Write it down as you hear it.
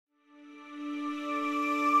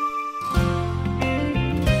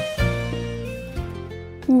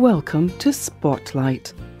Welcome to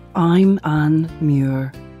Spotlight. I'm Anne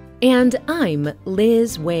Muir. And I'm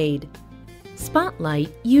Liz Wade. Spotlight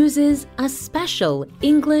uses a special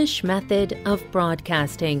English method of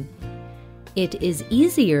broadcasting. It is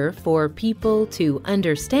easier for people to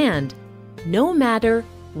understand, no matter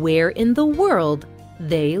where in the world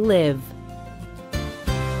they live.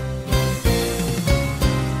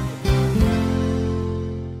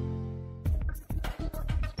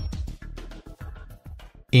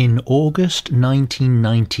 In August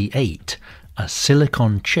 1998, a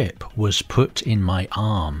silicon chip was put in my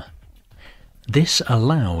arm. This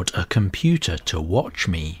allowed a computer to watch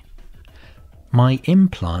me. My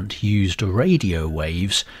implant used radio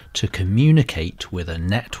waves to communicate with a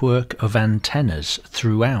network of antennas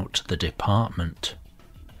throughout the department.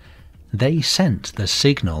 They sent the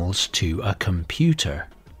signals to a computer.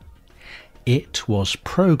 It was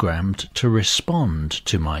programmed to respond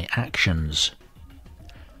to my actions.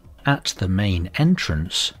 At the main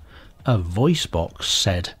entrance, a voice box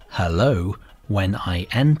said hello when I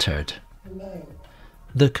entered. Hello.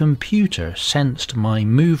 The computer sensed my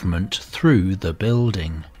movement through the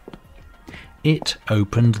building. It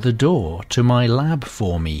opened the door to my lab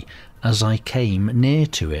for me as I came near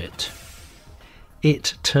to it.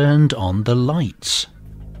 It turned on the lights.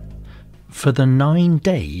 For the 9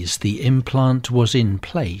 days the implant was in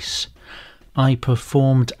place, I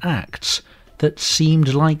performed acts that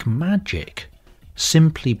seemed like magic,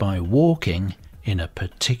 simply by walking in a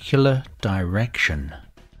particular direction.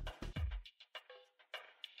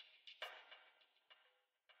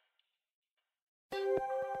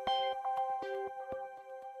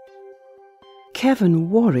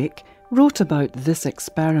 Kevin Warwick wrote about this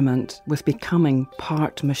experiment with becoming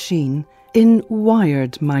part machine in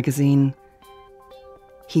Wired magazine.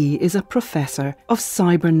 He is a professor of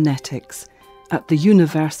cybernetics at the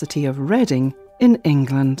University of Reading in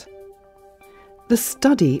England. The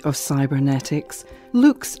study of cybernetics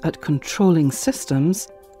looks at controlling systems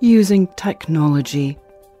using technology.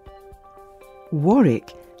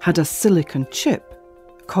 Warwick had a silicon chip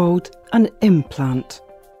called an implant.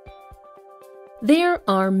 There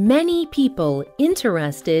are many people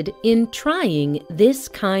interested in trying this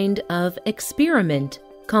kind of experiment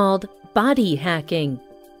called body hacking.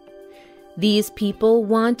 These people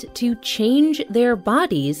want to change their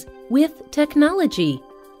bodies with technology.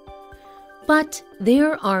 But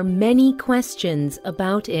there are many questions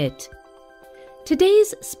about it.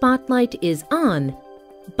 Today's spotlight is on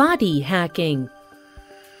body hacking.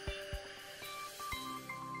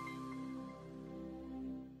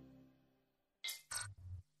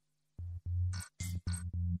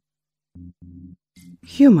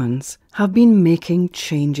 Humans have been making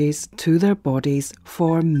changes to their bodies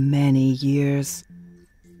for many years.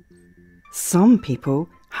 Some people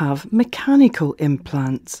have mechanical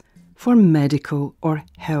implants for medical or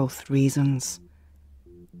health reasons.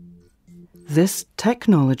 This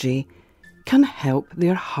technology can help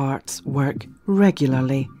their hearts work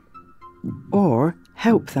regularly or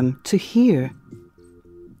help them to hear.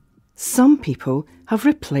 Some people have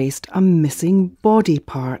replaced a missing body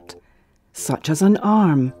part, such as an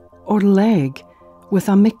arm or leg, with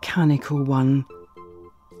a mechanical one.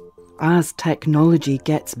 As technology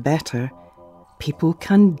gets better, people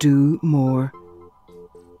can do more.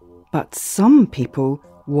 But some people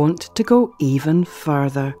want to go even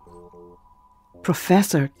further.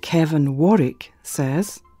 Professor Kevin Warwick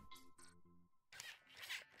says,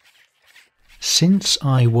 Since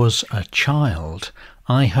I was a child,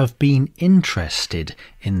 I have been interested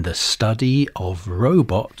in the study of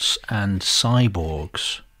robots and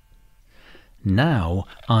cyborgs. Now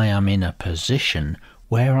I am in a position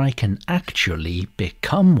where I can actually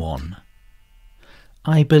become one.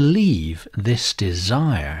 I believe this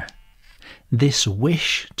desire, this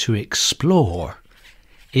wish to explore,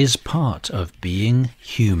 is part of being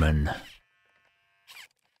human.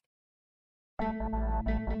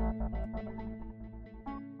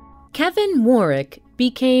 Kevin Warwick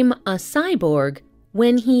became a cyborg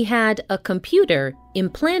when he had a computer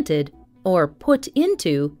implanted or put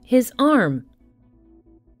into his arm.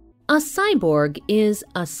 A cyborg is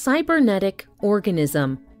a cybernetic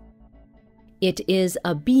organism. It is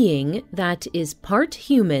a being that is part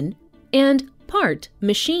human and part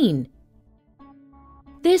machine.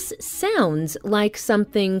 This sounds like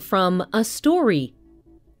something from a story,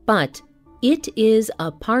 but it is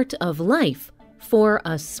a part of life for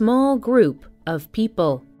a small group of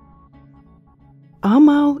people.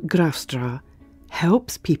 Amal Grafstra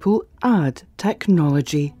helps people add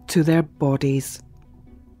technology to their bodies.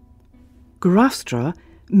 Grafstra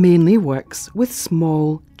mainly works with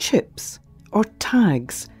small chips or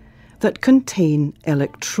tags that contain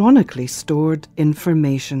electronically stored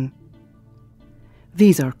information.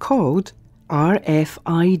 These are called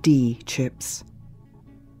RFID chips.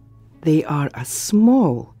 They are as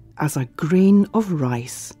small as a grain of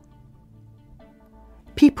rice.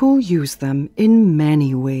 People use them in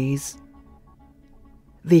many ways.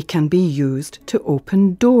 They can be used to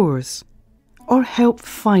open doors or help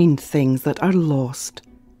find things that are lost,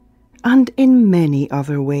 and in many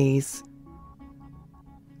other ways.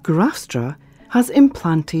 Graafstra has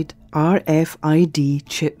implanted RFID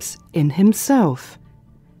chips in himself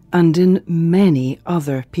and in many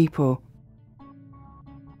other people.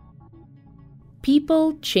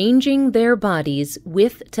 People changing their bodies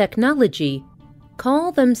with technology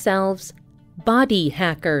call themselves body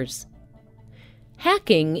hackers.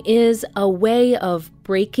 Hacking is a way of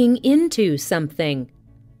breaking into something.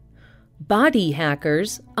 Body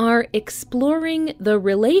hackers are exploring the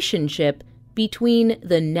relationship between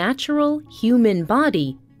the natural human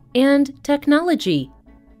body and technology.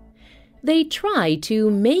 They try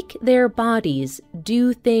to make their bodies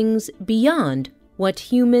do things beyond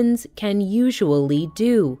what humans can usually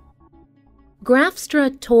do.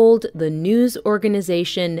 Graafstra told the news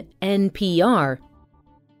organization NPR,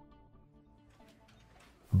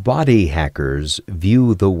 "Body hackers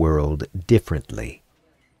view the world differently.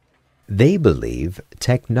 They believe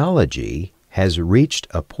technology has reached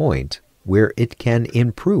a point where it can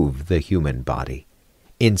improve the human body,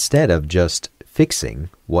 instead of just fixing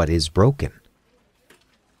what is broken.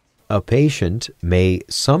 A patient may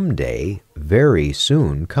someday very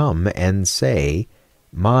soon come and say,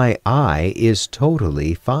 'My eye is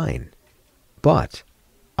totally fine, but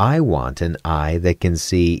I want an eye that can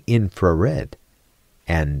see infrared,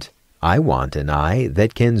 and I want an eye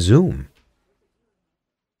that can zoom.'"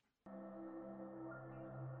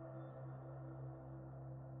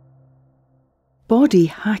 Body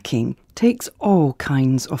hacking takes all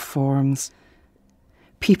kinds of forms.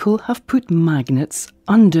 People have put magnets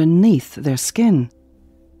underneath their skin.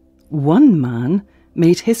 One man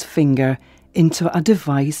made his finger into a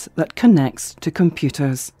device that connects to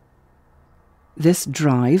computers. This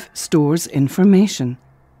drive stores information.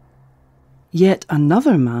 Yet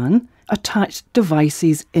another man attached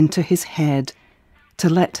devices into his head to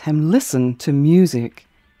let him listen to music.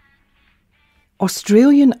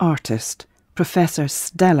 Australian artist Professor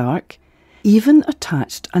Stellark even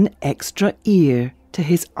attached an extra ear to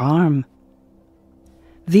his arm.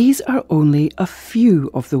 These are only a few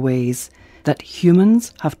of the ways that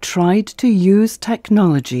humans have tried to use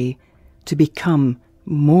technology to become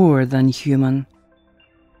more than human.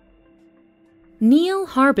 Neil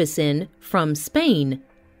Harbisson from Spain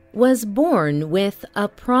was born with a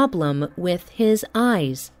problem with his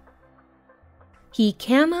eyes. He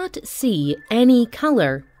cannot see any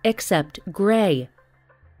color except gray.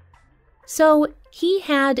 So he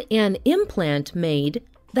had an implant made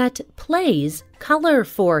that plays color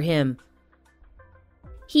for him.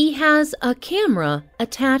 He has a camera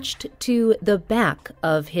attached to the back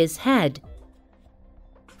of his head.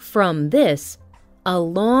 From this, a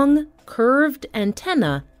long, curved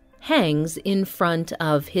antenna hangs in front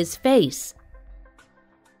of his face.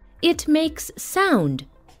 It makes sound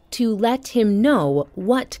to let him know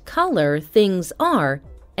what color things are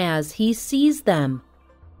as he sees them.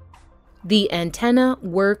 The antenna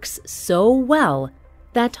works so well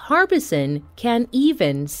that Harbisson can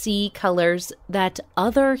even see colors that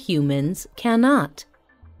other humans cannot.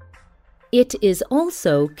 It is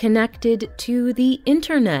also connected to the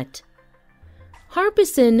internet.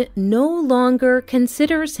 Harbisson no longer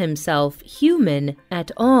considers himself human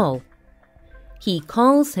at all. He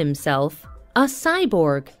calls himself a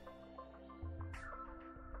cyborg.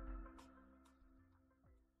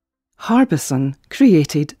 Harbisson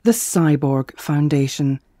created the Cyborg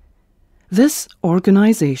Foundation. This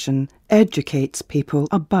organisation educates people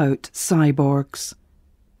about cyborgs.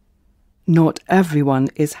 Not everyone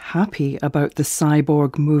is happy about the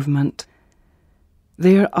cyborg movement.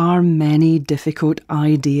 There are many difficult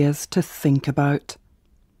ideas to think about.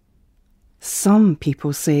 Some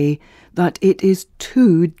people say that it is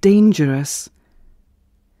too dangerous.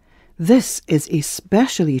 This is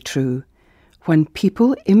especially true when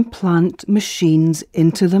people implant machines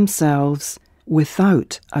into themselves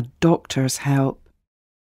without a doctor's help.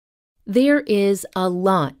 There is a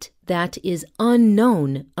lot that is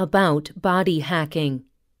unknown about body hacking.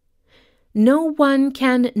 No one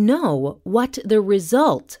can know what the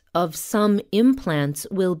result of some implants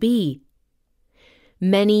will be.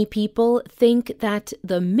 Many people think that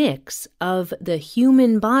the mix of the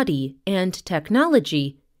human body and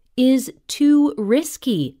technology is too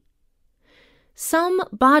risky. Some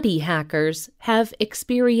body hackers have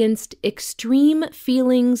experienced extreme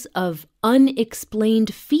feelings of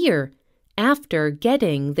unexplained fear after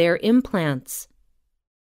getting their implants.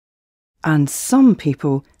 And some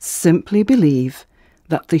people simply believe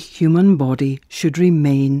that the human body should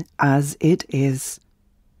remain as it is.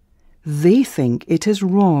 They think it is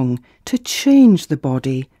wrong to change the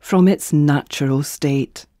body from its natural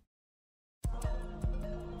state.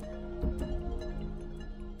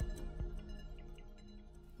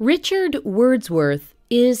 Richard Wordsworth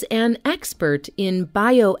is an expert in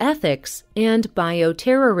bioethics and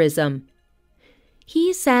bioterrorism.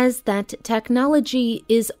 He says that technology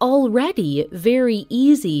is already very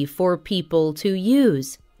easy for people to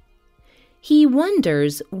use. He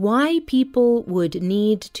wonders why people would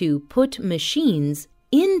need to put machines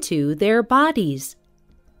into their bodies.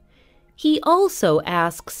 He also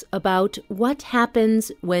asks about what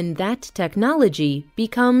happens when that technology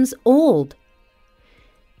becomes old.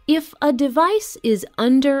 If a device is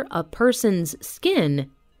under a person's skin,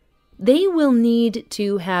 they will need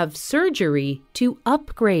to have surgery to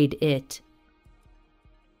upgrade it.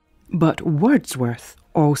 But Wordsworth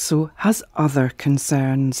also has other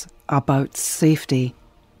concerns about safety.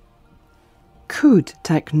 Could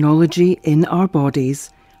technology in our bodies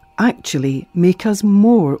actually make us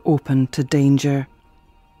more open to danger?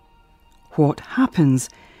 What happens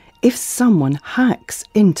if someone hacks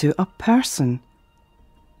into a person?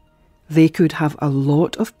 They could have a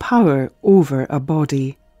lot of power over a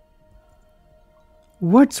body.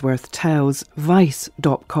 Wordsworth tells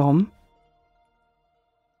Vice.com,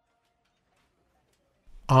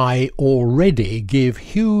 I already give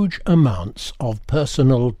huge amounts of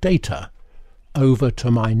personal data over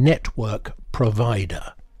to my network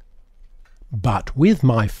provider. But with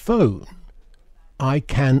my phone, I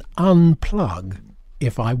can unplug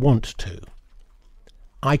if I want to.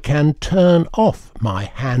 I can turn off my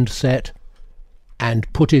handset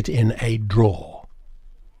and put it in a drawer.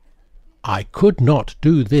 I could not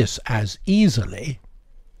do this as easily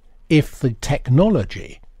if the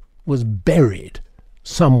technology was buried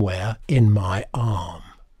somewhere in my arm.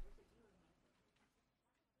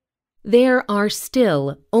 There are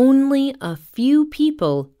still only a few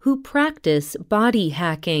people who practice body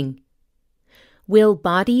hacking. Will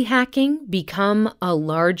body hacking become a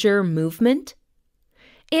larger movement?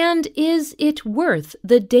 And is it worth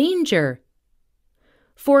the danger?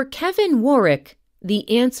 For Kevin Warwick, the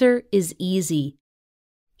answer is easy.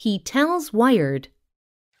 He tells Wired,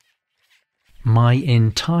 My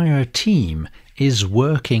entire team is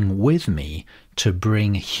working with me to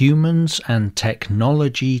bring humans and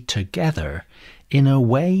technology together in a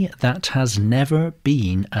way that has never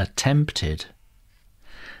been attempted.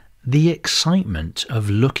 The excitement of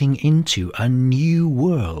looking into a new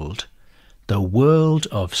world, the world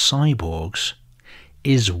of cyborgs,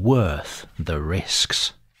 is worth the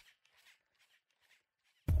risks.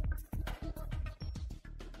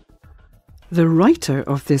 The writer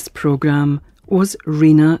of this programme was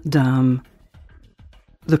Rena Dam.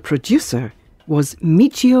 The producer was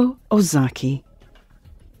Michio Ozaki.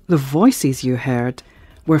 The voices you heard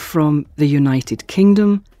were from the United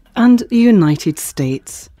Kingdom and the United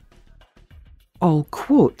States. All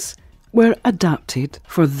quotes were adapted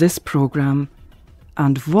for this programme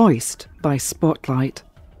and voiced by Spotlight.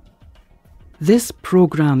 This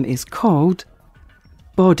programme is called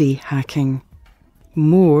Body Hacking,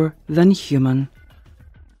 More Than Human.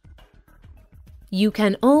 You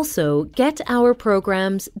can also get our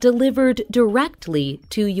programs delivered directly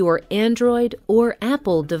to your Android or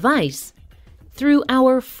Apple device through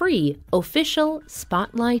our free official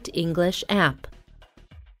Spotlight English app.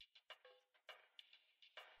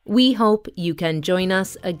 We hope you can join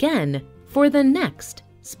us again for the next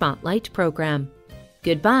Spotlight program.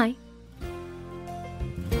 Goodbye.